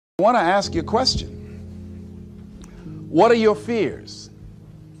I want to ask you a question. What are your fears?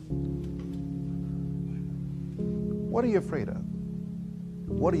 What are you afraid of?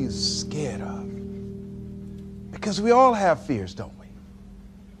 What are you scared of? Because we all have fears, don't we?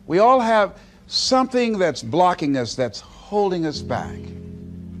 We all have something that's blocking us, that's holding us back.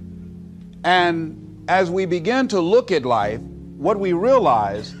 And as we begin to look at life, what we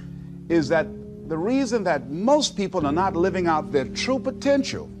realize is that the reason that most people are not living out their true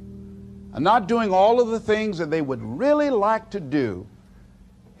potential, are not doing all of the things that they would really like to do,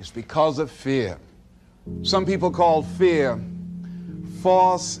 is because of fear. Some people call fear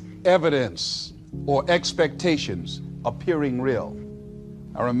false evidence or expectations appearing real.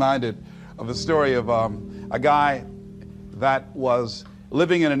 I'm reminded of a story of a guy that was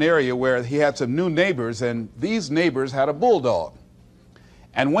living in an area where he had some new neighbors, and these neighbors had a bulldog.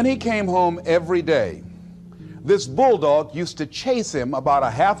 And when he came home every day, this bulldog used to chase him about a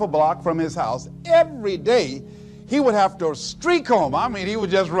half a block from his house. Every day, he would have to streak home. I mean, he would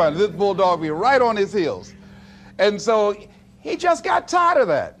just run. This bulldog would be right on his heels. And so he just got tired of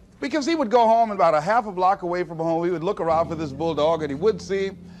that, because he would go home about a half a block away from home. He would look around for this bulldog, and he wouldn't see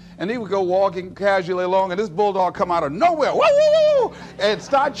him. And he would go walking casually along, and this bulldog come out of nowhere, woo, woo, woo, and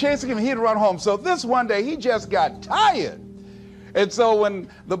start chasing him, and he'd run home. So this one day, he just got tired. And so when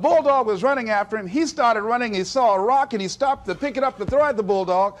the bulldog was running after him, he started running. He saw a rock, and he stopped to pick it up to throw at the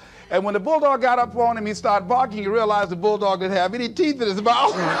bulldog. And when the bulldog got up on him, he started barking. He realized the bulldog didn't have any teeth in his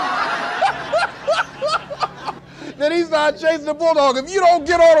mouth. Then he started chasing the bulldog. If you don't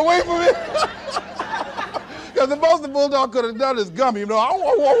get on away from it, because the most the bulldog could have done is gummy, you know.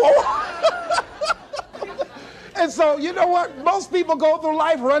 And so, you know what? Most people go through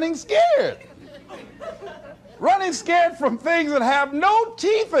life running scared. Running scared from things that have no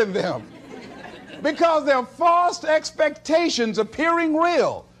teeth in them, because they're false expectations appearing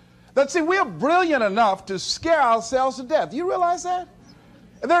real. That, see, we're brilliant enough to scare ourselves to death. Do you realize that?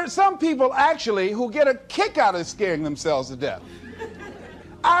 There are some people actually who get a kick out of scaring themselves to death.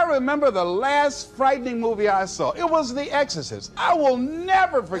 I remember the last frightening movie I saw. It was The Exorcist. I will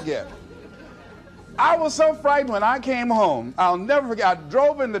never forget. I was so frightened when I came home. I'll never forget. I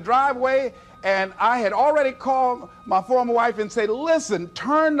drove in the driveway, and I had already called my former wife and said, listen,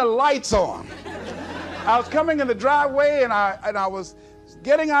 turn the lights on. I was coming in the driveway, and I was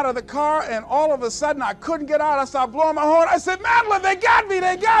getting out of the car, and all of a sudden I couldn't get out. I started blowing my horn. I said, Madeline, they got me,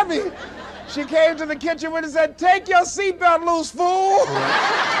 they got me. She came to the kitchen and said, take your seatbelt loose, fool.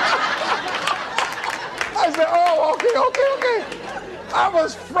 I said, oh, okay. I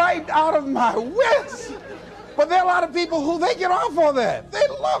was frightened out of my wits. But there are a lot of people who they get off on that. They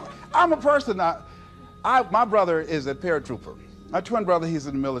love it. I'm a person, my brother is a paratrooper. My twin brother, he's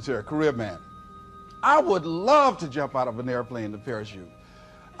in the military, career man. I would love to jump out of an airplane to parachute.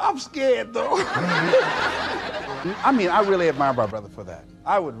 I'm scared, though. I mean, I really admire my brother for that.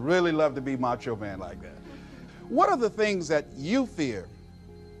 I would really love to be macho man like that. What are the things that you fear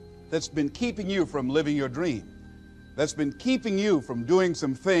that's been keeping you from living your dream? That's been keeping you from doing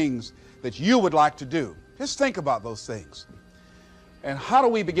some things that you would like to do? Just think about those things. And how do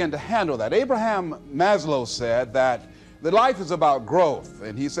we begin to handle that? Abraham Maslow said that life is about growth.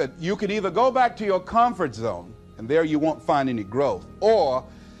 And he said, you can either go back to your comfort zone, and there you won't find any growth, or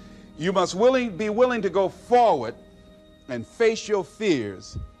you must be willing to go forward and face your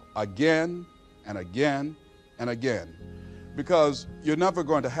fears again and again and again, because you're never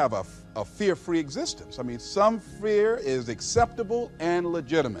going to have a fear-free existence. I mean, some fear is acceptable and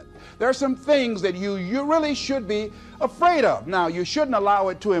legitimate. There are some things that you really should be afraid of. Now, you shouldn't allow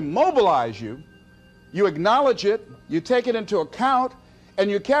it to immobilize you. You acknowledge it, you take it into account, and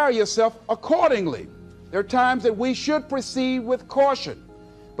you carry yourself accordingly. There are times that we should proceed with caution,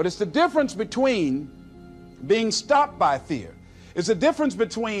 but it's the difference between being stopped by fear. It's the difference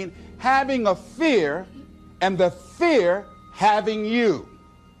between having a fear and the fear having you.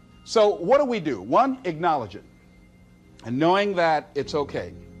 So what do? One, acknowledge it, and knowing that it's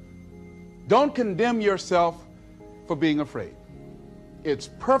okay. Don't condemn yourself for being afraid. It's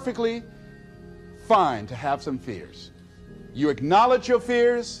perfectly fine to have some fears. You acknowledge your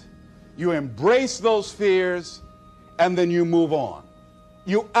fears, you embrace those fears, and then you move on.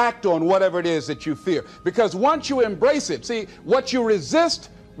 You act on whatever it is that you fear. Because once you embrace it, see, what you resist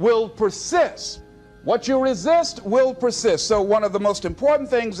will persist. What you resist will persist. So one of the most important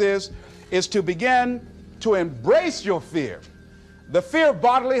things is to begin to embrace your fear. The fear of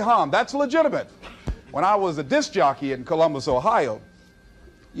bodily harm, that's legitimate. When I was a disc jockey in Columbus, Ohio,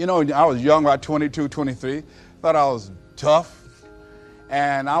 you know, I was young, about 22, 23, thought I was tough,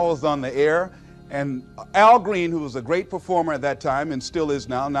 and I was on the air, And Al Green, who was a great performer at that time and still is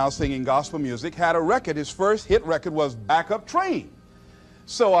now singing gospel music, had a record. His first hit record was Backup Train.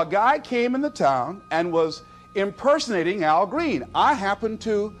 So a guy came in the town and was impersonating Al Green. I happened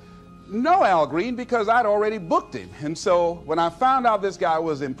to know Al Green because I'd already booked him. And so when I found out this guy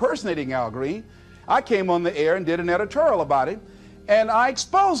was impersonating Al Green, I came on the air and did an editorial about him, and I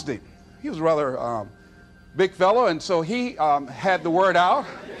exposed him. He was a rather big fellow, and so he had the word out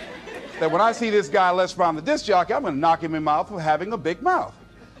that when I see this guy Les Brown, the disc jockey, I'm going to knock him in the mouth for having a big mouth.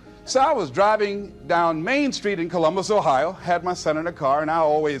 So I was driving down Main Street in Columbus, Ohio, had my son in the car, and I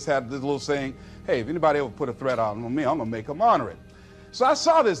always had this little saying, hey, if anybody ever put a threat on me, I'm going to make them honor it. So I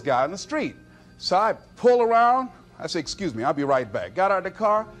saw this guy in the street. So I pull around. I said, excuse me, I'll be right back. Got out of the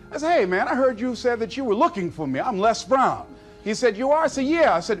car. I said, hey, man, I heard you said that you were looking for me. I'm Les Brown. He said, you are? I said,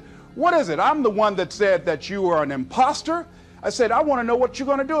 yeah. I said, what is it? I'm the one that said that you are an imposter. I said, I want to know what you're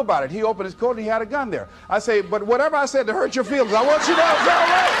going to do about it. He opened his coat and he had a gun there. I say, but whatever I said to hurt your feelings, I want you to know it's all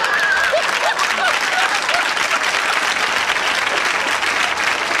right.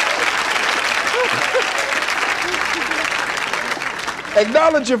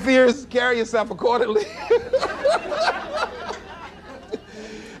 Acknowledge your fears, carry yourself accordingly,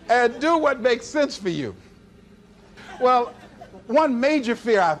 and do what makes sense for you. Well, one major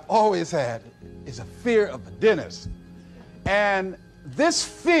fear I've always had is a fear of the dentist. And this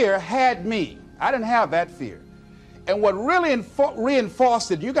fear had me. I didn't have that fear. And what really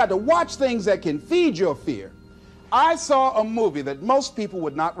reinforced it, you got to watch things that can feed your fear. I saw a movie that most people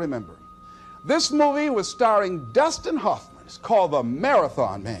would not remember. This movie was starring Dustin Hoffman. It's called The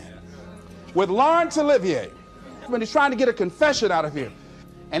Marathon Man, with Laurence Olivier, when he's trying to get a confession out of here.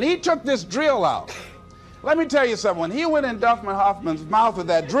 And he took this drill out. Let me tell you something. When he went in Dustin Hoffman's mouth with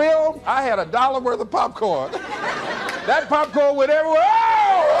that drill, I had $1 worth of popcorn. That popcorn went everywhere.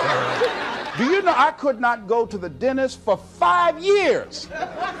 Oh! Do you know I could not go to the dentist for 5 years?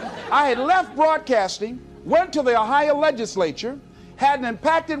 I had left broadcasting, went to the Ohio legislature, had an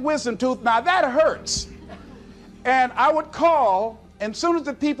impacted wisdom tooth. Now that hurts. And I would call, and as soon as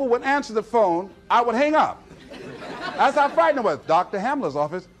the people would answer the phone, I would hang up. That's how frightened I was. Dr. Hamler's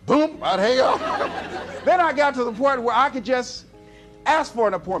office, boom, I'd hang up. Then I got to the point where I could just ask for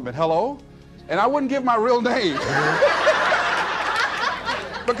an appointment. Hello? And I wouldn't give my real name.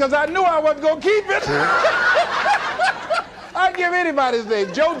 Because I knew I wasn't going to keep it. I'd give anybody's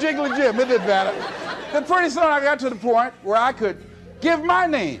name. Joe Jiggly Jim, it didn't matter. Then pretty soon I got to the point where I could give my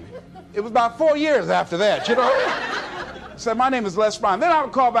name. It was about 4 years after that, you know. I said, my name is Les Brown. Then I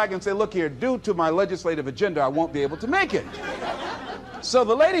would call back and say, look here, due to my legislative agenda, I won't be able to make it. So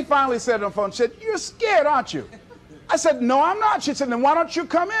the lady finally said on the phone, she said, you're scared, aren't you? I said, no, I'm not. She said, then why don't you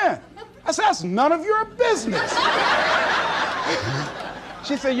come in? I said, that's none of your business.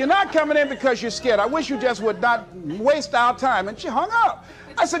 She said, you're not coming in because you're scared. I wish you just would not waste our time. And she hung up.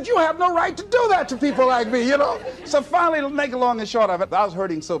 I said, you have no right to do that to people like me, you know? So finally, to make it long and short of it, I was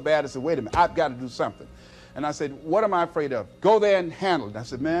hurting so bad, I said, wait a minute, I've got to do something. And I said, what am I afraid of? Go there and handle it. And I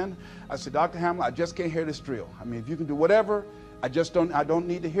said, man, Dr. Hamler, I just can't hear this drill. I mean, if you can do whatever, I don't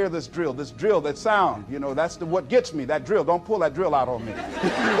need to hear this drill, that sound, you know, that's what gets me, that drill. Don't pull that drill out on me.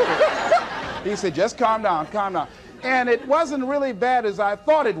 He said, just calm down, calm down. And it wasn't really bad as I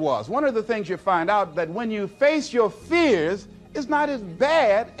thought it was. One of the things you find out that when you face your fears, it's not as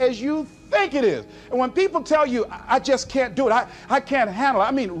bad as you think it is. And when people tell you, I just can't do it, I can't handle it,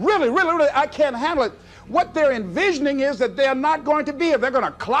 I mean, really, I can't handle it, what they're envisioning is that they're not going to be here. They're going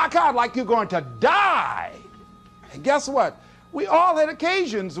to clock out like you're going to die. And guess what? We all had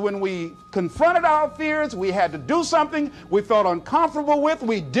occasions when we confronted our fears, we had to do something we felt uncomfortable with,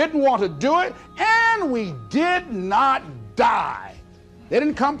 we didn't want to do it, and we did not die. They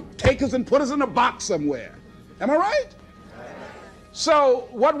didn't come take us and put us in a box somewhere. Am I right? So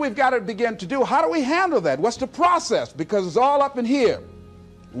what we've got to begin to do, how do we handle that? What's the process? Because it's all up in here.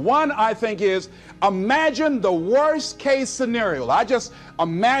 One, I think, is imagine the worst case scenario. I just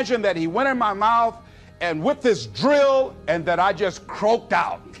imagine that he went in my mouth and with this drill, and that I just croaked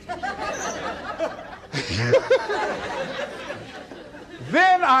out.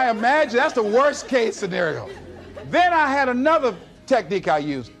 Then I imagine, that's the worst case scenario. Then I had another technique I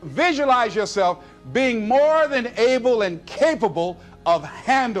used. Visualize yourself being more than able and capable of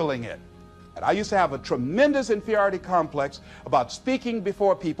handling it. And I used to have a tremendous inferiority complex about speaking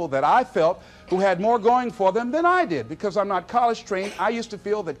before people that I felt who had more going for them than I did. Because I'm not college trained, I used to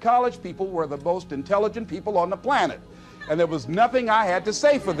feel that college people were the most intelligent people on the planet. And there was nothing I had to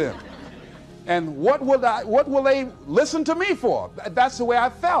say for them. And what will they listen to me for? That's the way I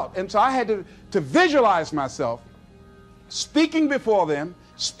felt. And so I had to visualize myself speaking before them,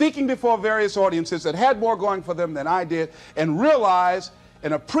 speaking before various audiences that had more going for them than I did, and realize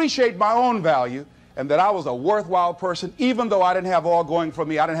and appreciate my own value, and that I was a worthwhile person, even though I didn't have all going for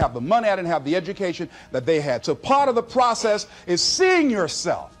me. I didn't have the money, I didn't have the education that they had. So part of the process is seeing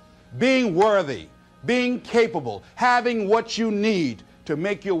yourself, being worthy, being capable, having what you need to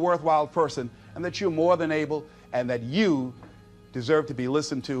make you a worthwhile person, and that you're more than able, and that you deserve to be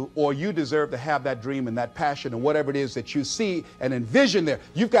listened to, or you deserve to have that dream and that passion and whatever it is that you see and envision there.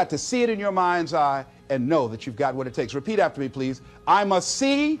 You've got to see it in your mind's eye and know that you've got what it takes. Repeat after me, please. I must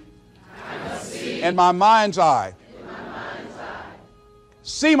see in my mind's eye,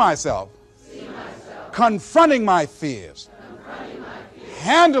 see myself, confronting my fears,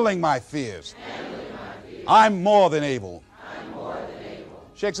 handling my fears. I'm more than able.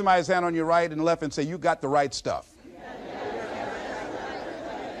 Shake somebody's hand on your right and left and say, you got the right stuff.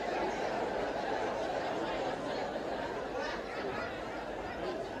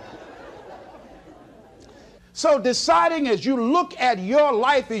 So deciding as you look at your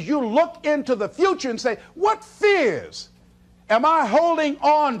life, as you look into the future and say, what fears am I holding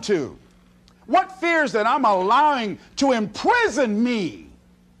on to? What fears that I'm allowing to imprison me,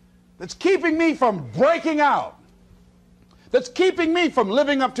 that's keeping me from breaking out, that's keeping me from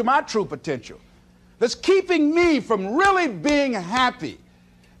living up to my true potential, that's keeping me from really being happy,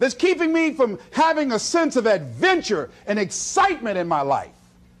 that's keeping me from having a sense of adventure and excitement in my life?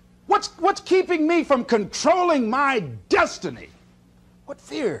 What's keeping me from controlling my destiny? What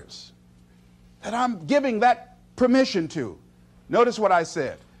fears that I'm giving that permission to? Notice what I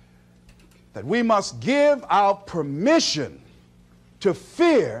said, that we must give our permission to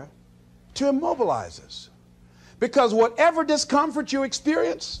fear to immobilize us. Because whatever discomfort you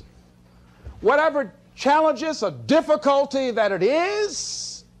experience, whatever challenges or difficulty that it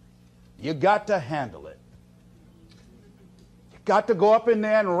is, you got to handle it. Got to go up in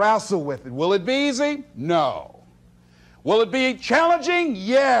there and wrestle with it. Will it be easy? No. Will it be challenging?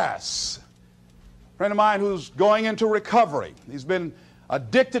 Yes. A friend of mine who's going into recovery. He's been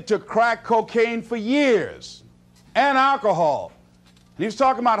addicted to crack cocaine for years and alcohol. And he was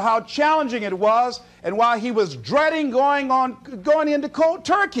talking about how challenging it was and why he was dreading going into cold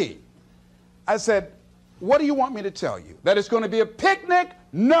turkey. I said, what do you want me to tell you? That it's going to be a picnic?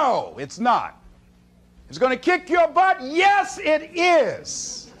 No, it's not. It's going to kick your butt? Yes, it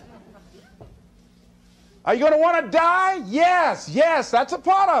is. Are you going to want to die? Yes, that's a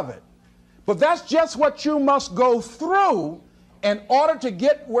part of it. But that's just what you must go through in order to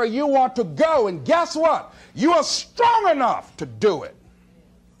get where you want to go. And guess what? You are strong enough to do it.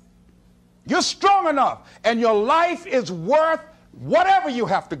 You're strong enough, and your life is worth whatever you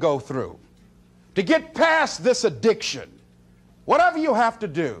have to go through to get past this addiction. Whatever you have to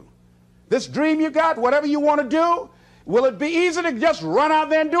do. This dream you got, whatever you want to do, will it be easy to just run out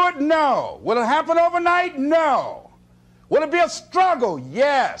there and do it? No. Will it happen overnight? No. Will it be a struggle?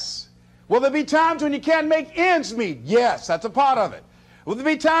 Yes. Will there be times when you can't make ends meet? Yes, that's a part of it. Will there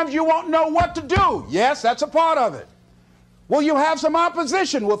be times you won't know what to do? Yes, that's a part of it. Will you have some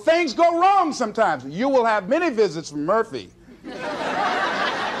opposition? Will things go wrong sometimes? You will have many visits from Murphy.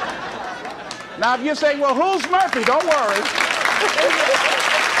 Now, if you're saying, well, who's Murphy? Don't worry.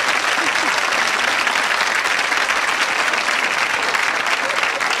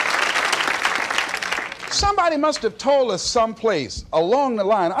 Somebody must have told us someplace along the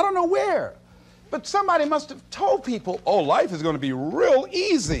line, I don't know where, but somebody must have told people, oh, life is going to be real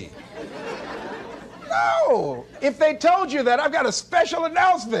easy. No. If they told you that, I've got a special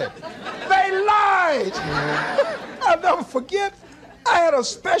announcement. They lied. I'll never forget, I had a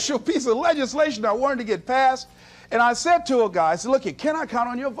special piece of legislation I wanted to get passed, and I said to a guy, I said, look here, can I count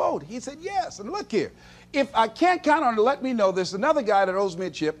on your vote? He said, yes. And look here, if I can't count on it, let me know. There's another guy that owes me a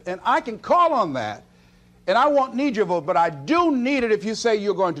chip, and I can call on that. And I won't need your vote, but I do need it. If you say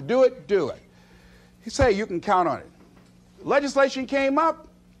you're going to do it, do it. He said, you can count on it. Legislation came up.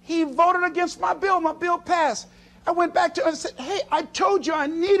 He voted against my bill. My bill passed. I went back to him and said, hey, I told you I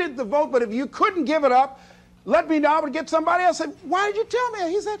needed the vote, but if you couldn't give it up, let me know. I would get somebody else. I said, why did you tell me?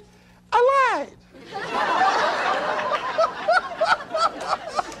 He said, I lied.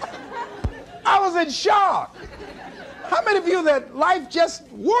 I was in shock. How many of you that life just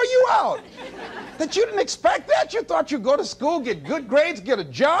wore you out? That you didn't expect that? You thought you'd go to school, get good grades, get a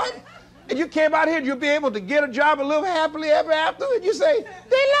job, and you came out here and you'll be able to get a job and live happily ever after, and you say,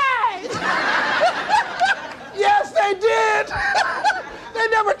 they lied. Yes, they did. They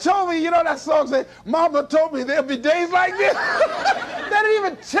never told me, you know that song says, Mama told me there'll be days like this. They didn't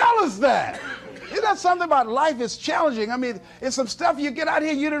even tell us that. Isn't that something about life is challenging? I mean, it's some stuff you get out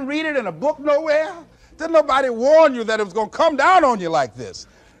here, you didn't read it in a book nowhere. Didn't nobody warn you that it was going to come down on you like this?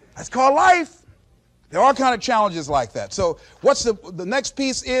 That's called life. There are all kinds of challenges like that. So what's the next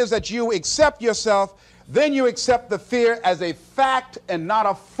piece is that you accept yourself, then you accept the fear as a fact and not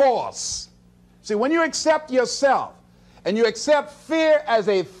a force. See, when you accept yourself and you accept fear as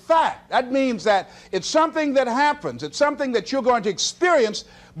a fact, that means that it's something that happens. It's something that you're going to experience,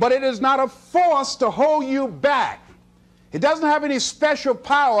 but it is not a force to hold you back. It doesn't have any special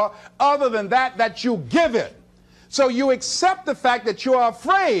power other than that you give it. So you accept the fact that you are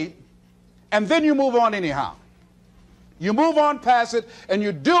afraid, and then you move on anyhow. You move on past it, and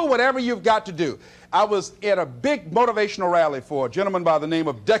you do whatever you've got to do. I was at a big motivational rally for a gentleman by the name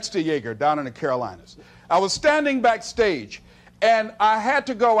of Dexter Yeager down in the Carolinas. I was standing backstage, and I had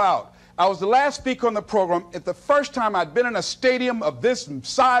to go out. I was the last speaker on the program. It's the first time I'd been in a stadium of this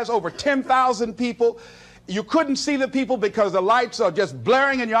size, over 10,000 people. You couldn't see the people because the lights are just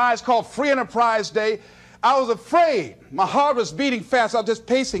blaring in your eyes, called Free Enterprise Day. I was afraid. My heart was beating fast. I was just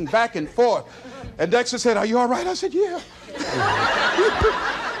pacing back and forth. And Dexter said, "Are you all right?" I said, "Yeah."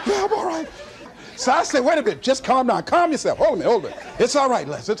 "Yeah, I'm all right." So I said, "Wait a minute. Just calm down. Calm yourself. Hold me, hold me. It's all right,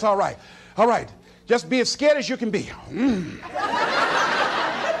 Les. It's all right. All right. Just be as scared as you can be."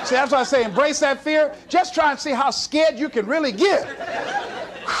 See, that's why I say embrace that fear. Just try and see how scared you can really get.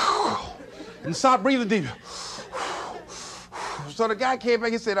 And start breathing deep. So the guy came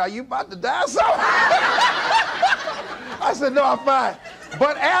back and said, "Are you about to die or something?" I said, "No, I'm fine."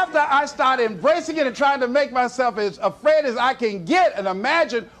 But after I started embracing it and trying to make myself as afraid as I can get and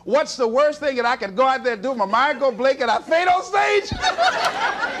imagine what's the worst thing that I could go out there and do, my mind go blink and I faint on stage,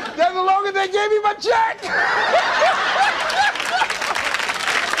 that's the longer they gave me my check.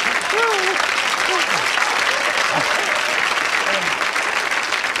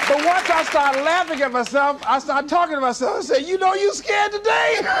 But once I started laughing at myself, I started talking to myself. I said, "You know you scared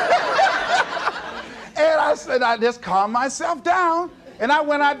today?" And I said, I just calmed myself down. And I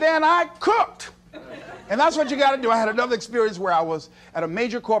went out there and I cooked. And that's what you got to do. I had another experience where I was at a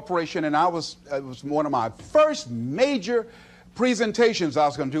major corporation, and it was one of my first major presentations I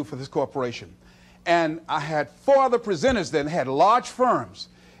was going to do for this corporation. And I had 4 other presenters then, had large firms.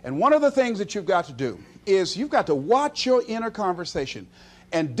 And one of the things that you've got to do is you've got to watch your inner conversation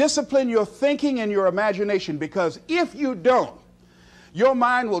and discipline your thinking and your imagination, because if you don't, your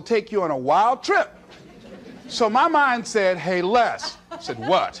mind will take you on a wild trip. So my mind said, "Hey, Les." I said,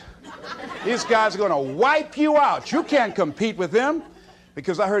 "What?" "These guys are going to wipe you out. You can't compete with them."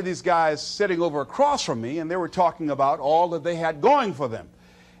 Because I heard these guys sitting over across from me, and they were talking about all that they had going for them.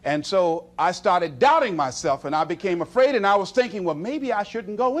 And so I started doubting myself, and I became afraid, and I was thinking, well, maybe I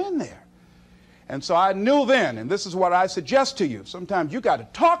shouldn't go in there. And so I knew then, and this is what I suggest to you, sometimes you got to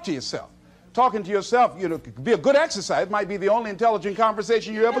talk to yourself. Talking to yourself, you know, could be a good exercise. It might be the only intelligent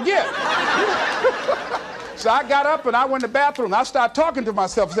conversation you ever get. So I got up and I went to the bathroom. I started talking to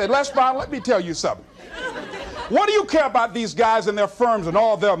myself and said, "Les Brown, let me tell you something. What do you care about these guys and their firms and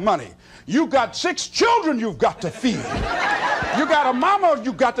all their money? You got 6 children you've got to feed. You got a mama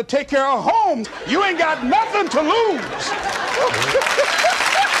you got to take care of home. You ain't got nothing to lose."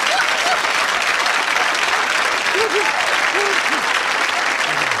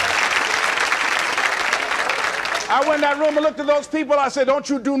 I went in that room and looked at those people. I said, "Don't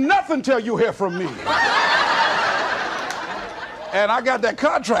you do nothing till you hear from me." And I got that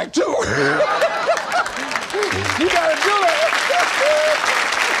contract too. You got to do that.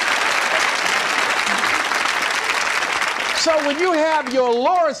 So when you have your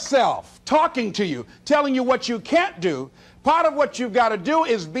lower self talking to you, telling you what you can't do, part of what you've got to do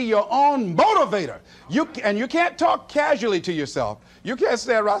is be your own motivator. And you can't talk casually to yourself. You can't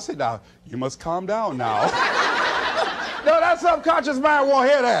stand around and say, "Now, you must calm down now." No, that subconscious mind won't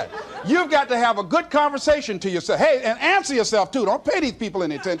hear that. You've got to have a good conversation to yourself. Hey, and answer yourself too. Don't pay these people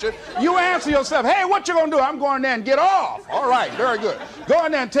any attention. You answer yourself. "Hey, what you gonna do?" "I'm going there and get off." "All right, very good. Go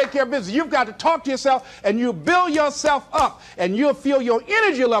in there and take care of business." You've got to talk to yourself, and you build yourself up, and you'll feel your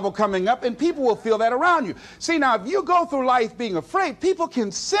energy level coming up, and people will feel that around you. See, now, if you go through life being afraid, people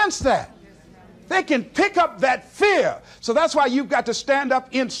can sense that. They can pick up that fear. So that's why you've got to stand up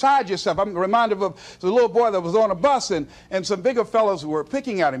inside yourself. I'm reminded of the little boy that was on a bus, and some bigger fellows were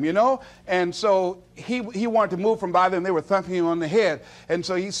picking at him, you know. And so he wanted to move from by them. They were thumping him on the head. And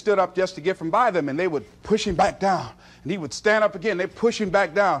so he stood up just to get from by them, and they would push him back down. And he would stand up again. They push him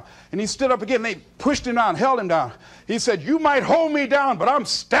back down. And he stood up again. They pushed him down, held him down. He said, "You might hold me down, but I'm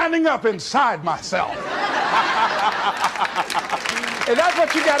standing up inside myself." And that's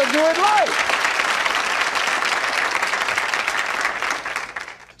what you got to do in life.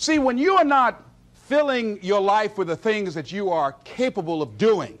 See, when you are not filling your life with the things that you are capable of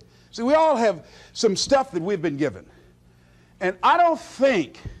doing, See, we all have some stuff that we've been given. And I don't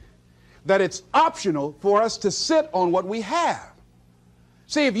think that it's optional for us to sit on what we have.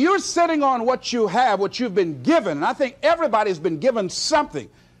 See, if you're sitting on what you have, what you've been given, and I think everybody's been given something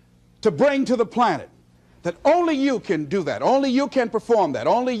to bring to the planet, that only you can do that, only you can perform that,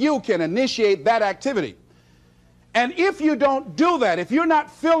 only you can initiate that activity. And if you don't do that, if you're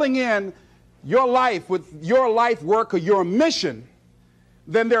not filling in your life with your life work or your mission,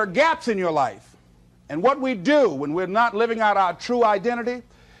 then there are gaps in your life. And what we do when we're not living out our true identity,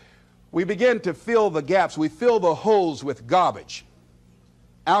 we begin to fill the gaps. We fill the holes with garbage,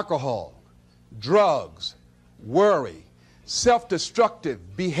 alcohol, drugs, worry,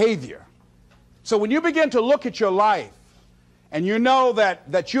 self-destructive behavior. So when you begin to look at your life and you know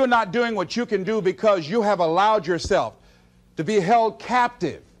that you're not doing what you can do because you have allowed yourself to be held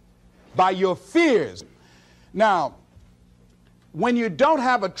captive by your fears. Now, when you don't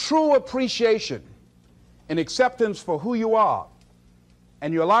have a true appreciation and acceptance for who you are,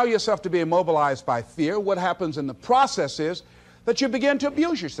 and you allow yourself to be immobilized by fear, what happens in the process is that you begin to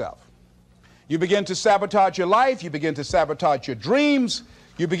abuse yourself. You begin to sabotage your life, you begin to sabotage your dreams,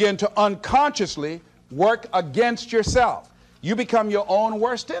 you begin to unconsciously work against yourself. You become your own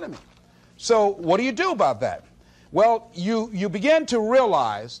worst enemy. So what do you do about that? Well, you begin to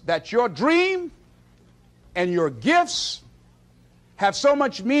realize that your dream and your gifts have so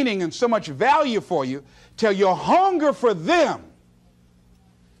much meaning and so much value for you till your hunger for them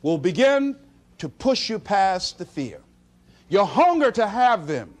will begin to push you past the fear. Your hunger to have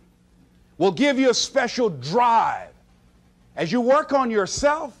them will give you a special drive. As you work on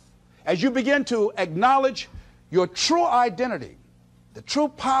yourself, as you begin to acknowledge your true identity, the true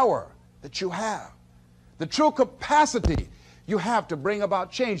power that you have, the true capacity you have to bring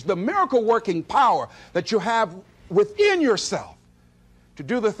about change, the miracle working power that you have within yourself to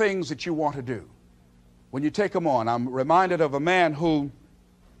do the things that you want to do. When you take them on, I'm reminded of a man who,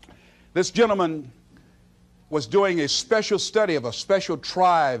 this gentleman was doing a special study of a special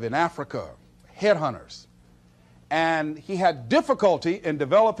tribe in Africa, headhunters. And he had difficulty in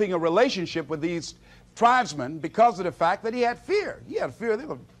developing a relationship with these tribesmen because of the fact that he had fear. He had fear they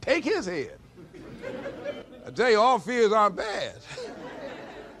were going to take his head. I tell you, all fears aren't bad.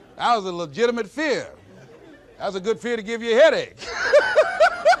 That was a legitimate fear. That was a good fear to give you a headache.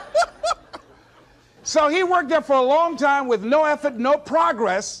 So he worked there for a long time with no effort, no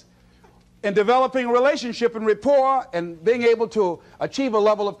progress in developing a relationship and rapport and being able to achieve a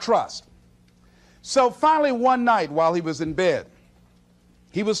level of trust. So finally one night while he was in bed,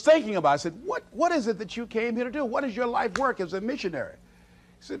 he was thinking about it. I said, what is it that you came here to do? What is your life work as a missionary?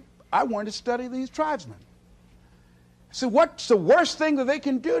 He said, I wanted to study these tribesmen. I said, what's the worst thing that they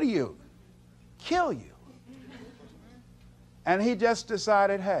can do to you? Kill you. And he just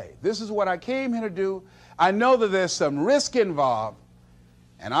decided, hey, this is what I came here to do. I know that there's some risk involved,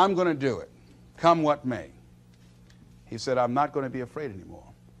 and I'm going to do it, come what may. He said, I'm not going to be afraid anymore.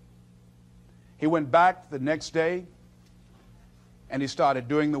 He went back the next day, and he started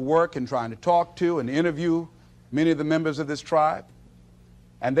doing the work and trying to talk to and interview many of the members of this tribe.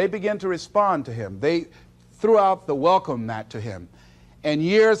 And they began to respond to him. They threw out the welcome mat to him. And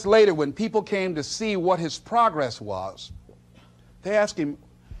years later, when people came to see what his progress was, they asked him,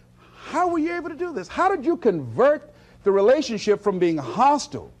 how were you able to do this? How did you convert the relationship from being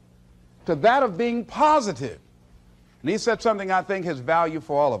hostile to that of being positive? And he said something I think has value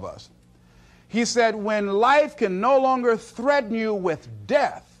for all of us. He said, when life can no longer threaten you with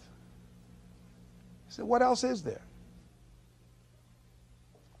death, he said, what else is there?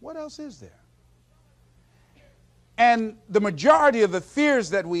 What else is there? And the majority of the fears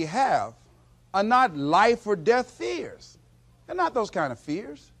that we have are not life or death fears. They're not those kind of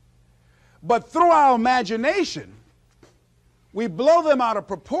fears. But through our imagination, we blow them out of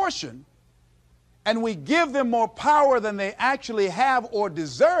proportion and we give them more power than they actually have or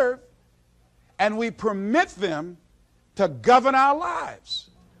deserve, and we permit them to govern our lives.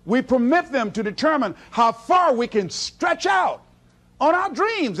 We permit them to determine how far we can stretch out on our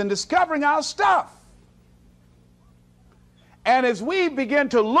dreams and discovering our stuff. And as we begin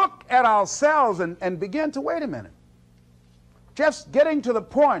to look at ourselves and begin to, wait a minute, just getting to the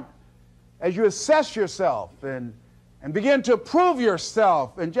point as you assess yourself and begin to prove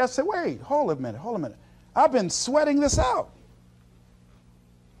yourself and just say, wait, hold a minute. I've been sweating this out.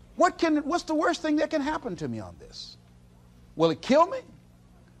 What's the worst thing that can happen to me on this? Will it kill me?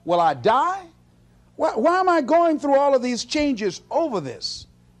 Will I die? Why am I going through all of these changes over this?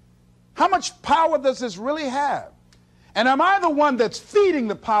 How much power does this really have? And am I the one that's feeding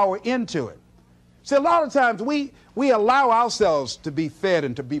the power into it? See, a lot of times we allow ourselves to be fed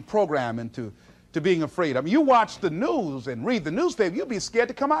and to be programmed into being afraid. I mean, you watch the news and read the newspaper, you'll be scared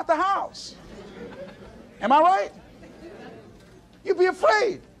to come out the house. Am I right? You'd be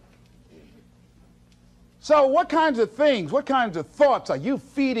afraid. So what kinds of things, what kinds of thoughts are you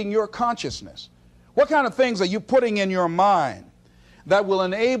feeding your consciousness? What kind of things are you putting in your mind that will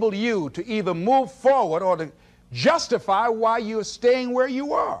enable you to either move forward or to justify why you're staying where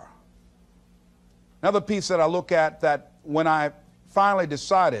you are? Another piece that I look at, that when I finally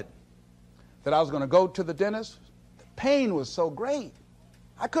decided that I was going to go to the dentist, the pain was so great.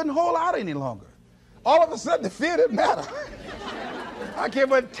 I couldn't hold out any longer. All of a sudden, the fear didn't matter. I can't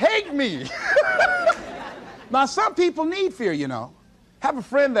but take me. Now, some people need fear, you know. I have a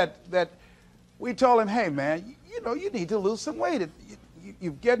friend that we told him, hey, man, you know, you need to lose some weight.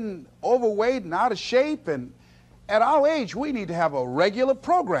 You're getting overweight and out of shape, and at our age, we need to have a regular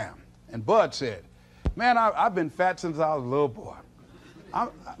program. And Bud said, man, I've been fat since I was a little boy.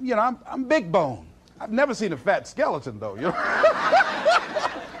 I'm big bone. I've never seen a fat skeleton, though, you know.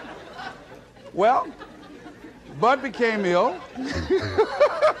 Well, Bud became ill.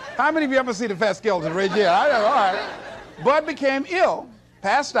 How many of you ever seen a fat skeleton? Raise your hand. I know, all right. Bud became ill,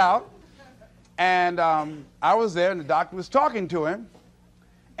 passed out, and I was there, and the doctor was talking to him.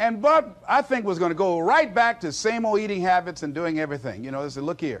 And Bud, I think, was going to go right back to same old eating habits and doing everything. You know, they said,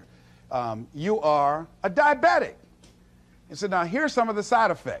 look here, you are a diabetic. He said, now, here's some of the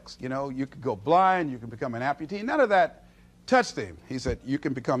side effects. You know, you could go blind, you can become an amputee. None of that touched him. He said, you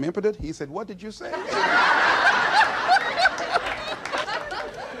can become impotent. He said, what did you say?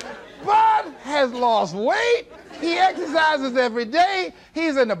 Bud has lost weight. He exercises every day.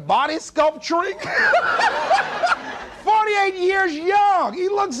 He's into body sculpturing. 48 years young. He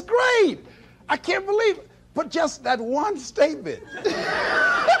looks great. I can't believe it. But just that one statement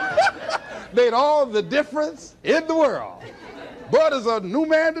made all the difference in the world. Bud is a new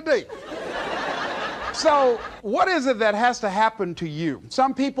man today. So what is it that has to happen to you?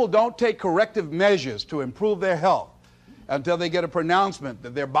 Some people don't take corrective measures to improve their health until they get a pronouncement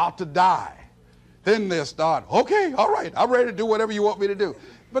that they're about to die. Then they'll start, okay, all right, I'm ready to do whatever you want me to do.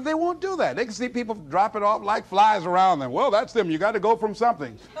 But they won't do that. They can see people dropping off like flies around them. Well, that's them. You got to go from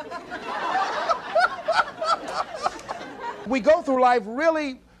something. We go through life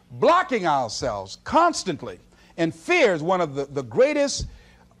really blocking ourselves constantly. And fear is one of the greatest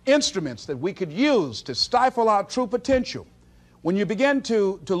instruments that we could use to stifle our true potential. When you begin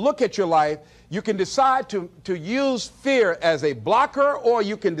to look at your life, you can decide to use fear as a blocker, or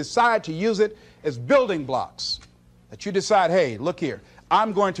you can decide to use it as building blocks. That you decide, hey, look here,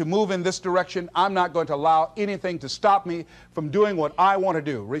 I'm going to move in this direction. I'm not going to allow anything to stop me from doing what I want to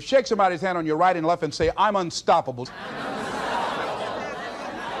do. Shake somebody's hand on your right and left and say, I'm unstoppable.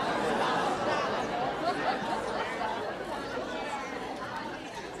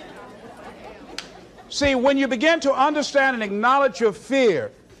 See, when you begin to understand and acknowledge your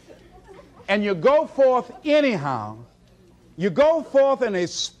fear, and you go forth anyhow, you go forth in a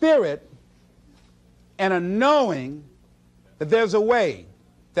spirit and a knowing that there's a way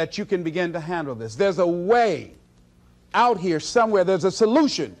that you can begin to handle this. There's a way out here somewhere. There's a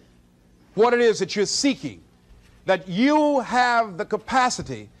solution. What it is that you're seeking, that you have the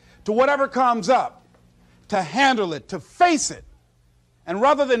capacity to whatever comes up, to handle it, to face it. And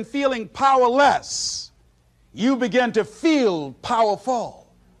rather than feeling powerless, you begin to feel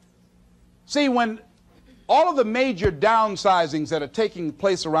powerful. See, when all of the major downsizings that are taking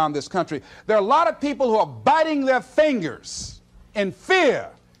place around this country, there are a lot of people who are biting their fingers in fear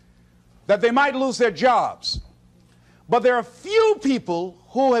that they might lose their jobs. But there are few people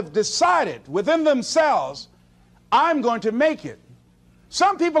who have decided within themselves, I'm going to make it.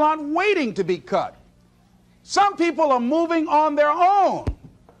 Some people aren't waiting to be cut. Some people are moving on their own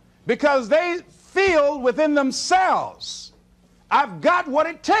because they feel within themselves, I've got what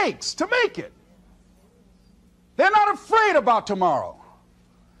it takes to make it. They're not afraid about tomorrow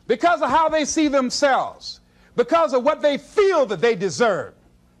because of how they see themselves, because of what they feel that they deserve,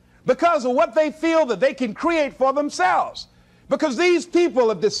 because of what they feel that they can create for themselves. Because these people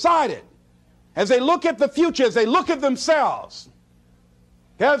have decided, as they look at the future, as they look at themselves,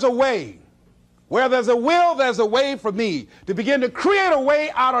 there's a way. Where there's a will, there's a way for me to begin to create a way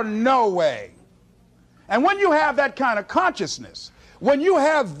out of no way. And when you have that kind of consciousness, when you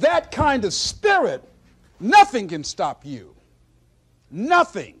have that kind of spirit, nothing can stop you.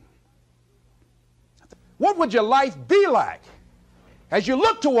 Nothing. What would your life be like as you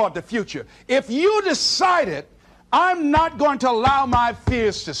look toward the future if you decided, I'm not going to allow my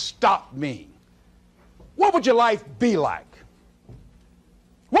fears to stop me? What would your life be like?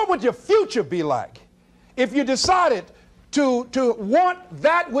 What would your future be like if you decided to want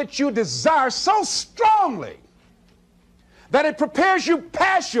that which you desire so strongly that it prepares you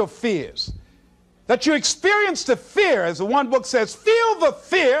past your fears, that you experience the fear, as the one book says, feel the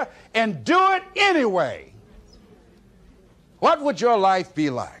fear and do it anyway? What would your life be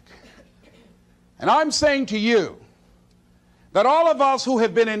like? And I'm saying to you that all of us who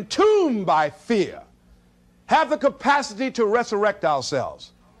have been entombed by fear have the capacity to resurrect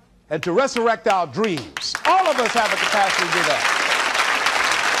ourselves and to resurrect our dreams. All of us have the capacity to do that.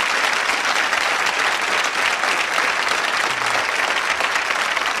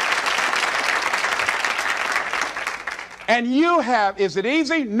 And you have, is it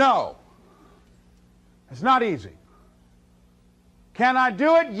easy? No. It's not easy. Can I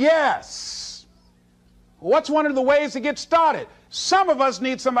do it? Yes. What's one of the ways to get started? Some of us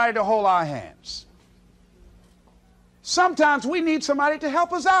need somebody to hold our hands. Sometimes we need somebody to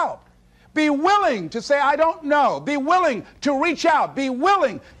help us out. Be willing to say, I don't know. Be willing to reach out. Be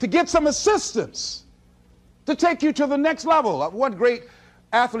willing to get some assistance to take you to the next level. One great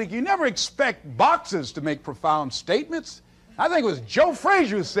athlete, you never expect boxers to make profound statements. I think it was Joe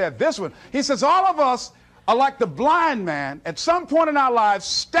Frazier who said this one. He says, all of us are like the blind man at some point in our lives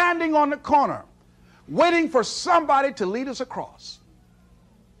standing on the corner waiting for somebody to lead us across.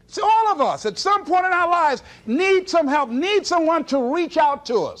 So all of us at some point in our lives need some help, need someone to reach out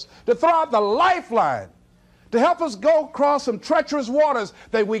to us, to throw out the lifeline, to help us go across some treacherous waters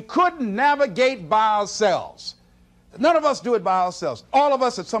that we couldn't navigate by ourselves. None of us do it by ourselves. All of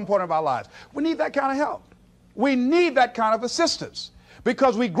us at some point of our lives. We need that kind of help. We need that kind of assistance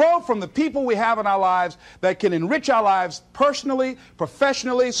because we grow from the people we have in our lives that can enrich our lives personally,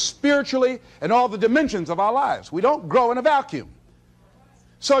 professionally, spiritually, and all the dimensions of our lives. We don't grow in a vacuum.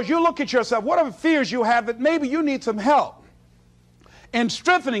 So as you look at yourself, what are the fears you have that maybe you need some help in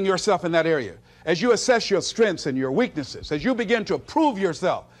strengthening yourself in that area? As you assess your strengths and your weaknesses, as you begin to approve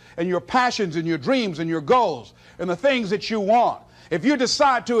yourself and your passions and your dreams and your goals and the things that you want, if you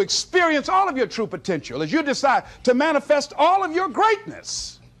decide to experience all of your true potential, as you decide to manifest all of your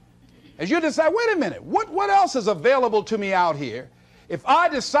greatness, as you decide, wait a minute, what else is available to me out here if I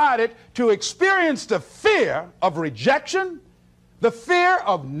decided to experience the fear of rejection, the fear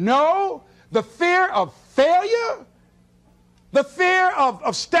of no, the fear of failure, the fear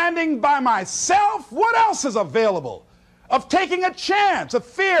of standing by myself? What else is available? Of taking a chance, a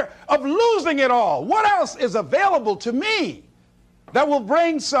fear of losing it all. What else is available to me that will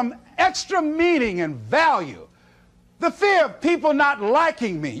bring some extra meaning and value? The fear of people not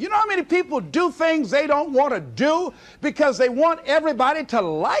liking me. You know how many people do things they don't want to do because they want everybody to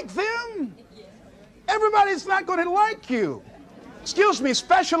like them? Everybody's not going to like you. Excuse me,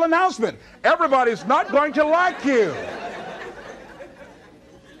 special announcement. Everybody's not going to like you.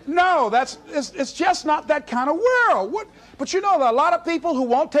 No, it's just not that kind of world. But you know, there are a lot of people who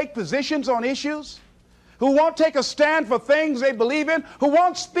won't take positions on issues, who won't take a stand for things they believe in, who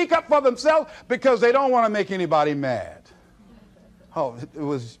won't speak up for themselves because they don't want to make anybody mad. Oh, it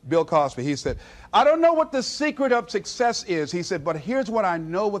was Bill Cosby. He said, I don't know what the secret of success is. He said, but here's what I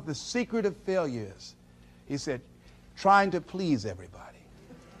know what the secret of failure is. He said, trying to please everybody.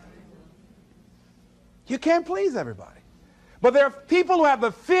 You can't please everybody. But there are people who have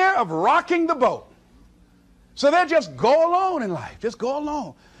the fear of rocking the boat. So they just go alone in life, just go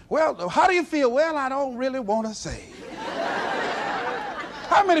alone. Well, how do you feel? Well, I don't really want to say.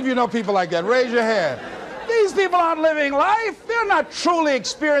 How many of you know people like that? Raise your hand. These people aren't living life. They're not truly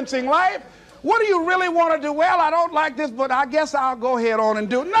experiencing life. What do you really want to do? Well, I don't like this, but I guess I'll go ahead on and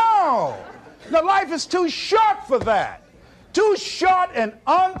do it. No. No, life is too short for that. Too short and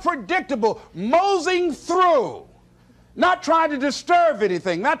unpredictable, moseying through. Not trying to disturb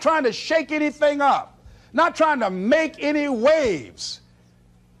anything, not trying to shake anything up, not trying to make any waves.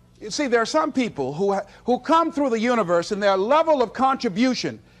 You see, there are some people who come through the universe and their level of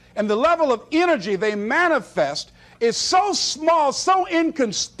contribution and the level of energy they manifest is so small, so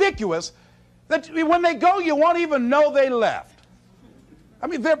inconspicuous that when they go, you won't even know they left. I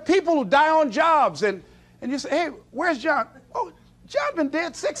mean, there are people who die on jobs and you say, hey, where's John? Oh, John's been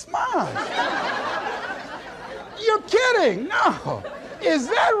dead 6 months. You're kidding. No. Is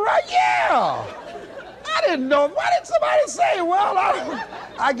that right? Yeah. I didn't know. Why didn't somebody say, well,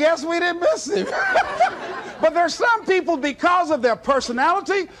 I guess we didn't miss him. But there's some people, because of their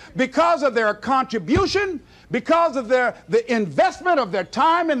personality, because of their contribution, because of the investment of their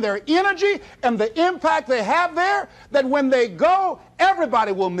time and their energy and the impact they have there, that when they go,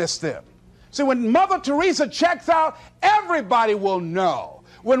 everybody will miss them. See, when Mother Teresa checks out, everybody will know.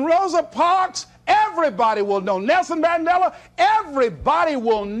 When Rosa Parks, Everybody will know. Nelson Mandela, everybody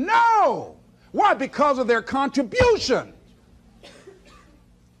will know. Why? Because of their contribution.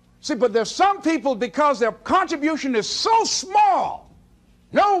 See, but there's some people, because their contribution is so small,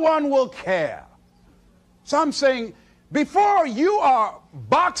 no one will care. So I'm saying, before you are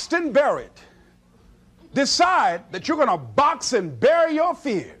boxed and buried, decide that you're going to box and bury your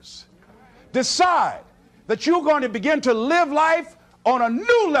fears. Decide that you're going to begin to live life on a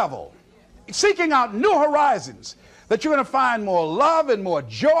new level, seeking out new horizons, that you're going to find more love and more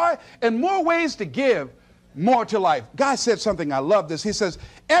joy and more ways to give more to life. Guy said something, I love this. He says,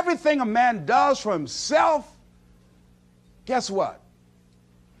 everything a man does for himself, guess what?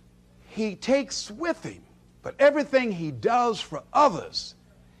 He takes with him. But everything he does for others,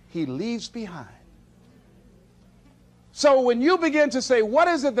 he leaves behind. So when you begin to say, what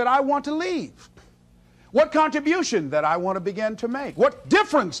is it that I want to leave? What contribution that I want to begin to make? What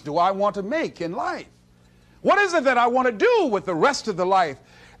difference do I want to make in life? What is it that I want to do with the rest of the life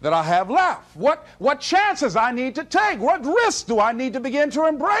that I have left? What chances I need to take? What risks do I need to begin to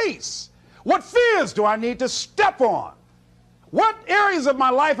embrace? What fears do I need to step on? What areas of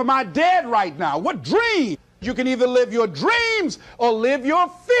my life am I dead right now? What dreams? You can either live your dreams or live your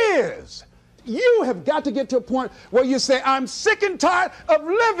fears. You have got to get to a point where you say, I'm sick and tired of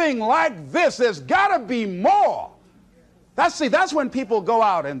living like this. There's got to be more. That's when people go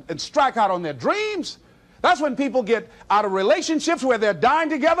out and strike out on their dreams. That's when people get out of relationships where they're dying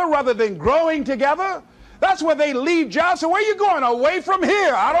together rather than growing together. That's where they leave jobs. So where are you going? Away from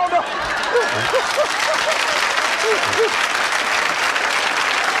here? I don't know.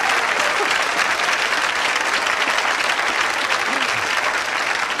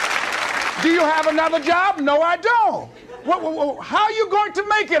 Do you have another job? No, I don't. How are you going to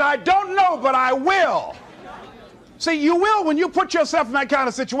make it? I don't know, but I will. See, you will when you put yourself in that kind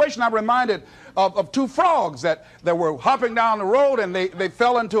of situation. I'm reminded of two frogs that were hopping down the road, and they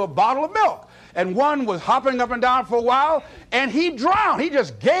fell into a bottle of milk. And one was hopping up and down for a while, and he drowned. He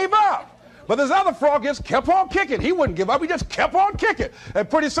just gave up. But this other frog just kept on kicking. He wouldn't give up. He just kept on kicking. And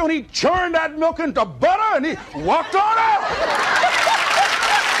pretty soon he churned that milk into butter, and he walked on out.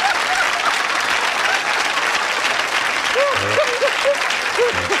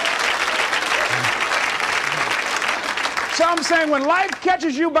 So I'm saying, when life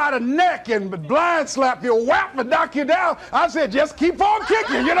catches you by the neck and blind slap you, whap and knock you down, I said, just keep on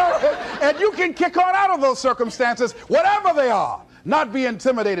kicking, you know. And you can kick on out of those circumstances, whatever they are, not be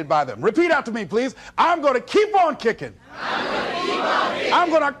intimidated by them. Repeat after me, please. I'm going to keep on kicking. I'm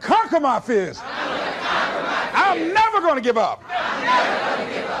going to conquer my fears. I'm never going to give up.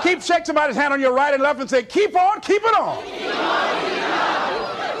 Keep shake somebody's hand on your right and left and say, keep on, keep it on. Keep on, keep it on.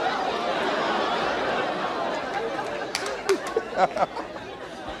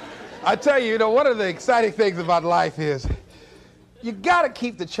 I tell you, one of the exciting things about life is you got to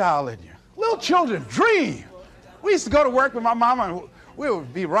keep the child in you. Little children dream. We used to go to work with my mama, and we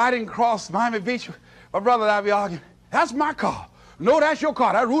would be riding across Miami Beach. My brother and I would be arguing, that's my car. No, that's your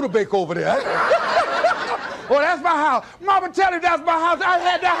car. That rutabaga over there. Well, that's my house. Mama, tell him that's my house. I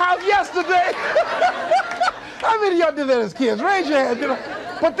had that house yesterday. How many of y'all did that as kids? Raise your hand.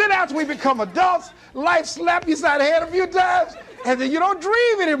 But then after we become adults, life slaps you side the head a few times, and then you don't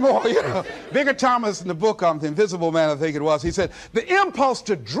dream anymore. Bigger Thomas in the book, The Invisible Man, I think it was, he said, the impulse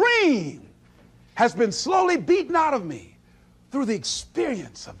to dream has been slowly beaten out of me through the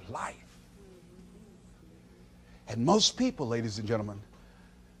experience of life. And most people, ladies and gentlemen,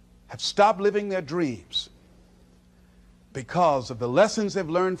 have stopped living their dreams because of the lessons they've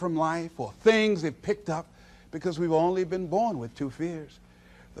learned from life or things they've picked up, because we've only been born with two fears: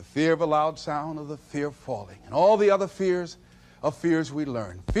 the fear of a loud sound or the fear of falling. And all the other fears are fears we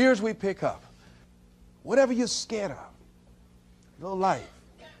learn, fears we pick up. Whatever you're scared of, your life,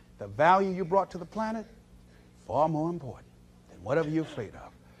 the value you brought to the planet, far more important than whatever you're afraid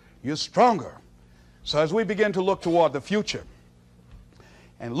of. You're stronger. So as we begin to look toward the future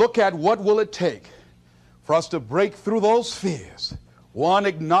and look at what will it take for us to break through those fears, one,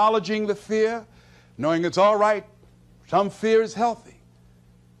 acknowledging the fear, knowing it's all right, some fear is healthy.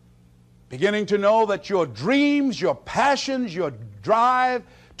 Beginning to know that your dreams, your passions, your drive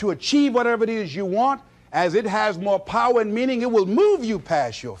to achieve whatever it is you want, as it has more power and meaning, it will move you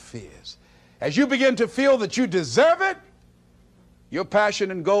past your fears. As you begin to feel that you deserve it, your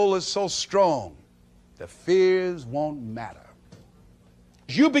passion and goal is so strong, the fears won't matter.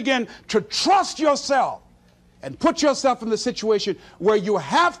 As you begin to trust yourself and put yourself in the situation where you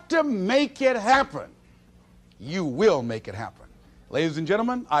have to make it happen, you will make it happen. Ladies and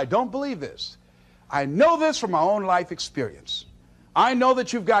gentlemen, I don't believe this. I know this from my own life experience. I know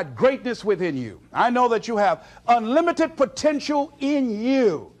that you've got greatness within you. I know that you have unlimited potential in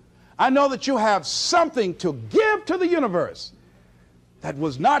you. I know that you have something to give to the universe that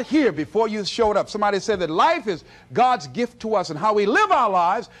was not here before you showed up. Somebody said that life is God's gift to us, and how we live our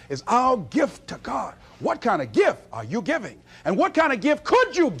lives is our gift to God. What kind of gift are you giving? And what kind of gift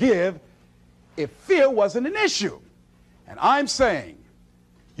could you give if fear wasn't an issue? And I'm saying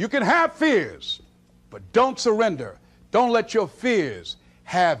you can have fears, but don't surrender. Don't let your fears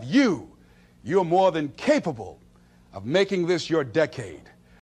have you. You're more than capable of making this your decade.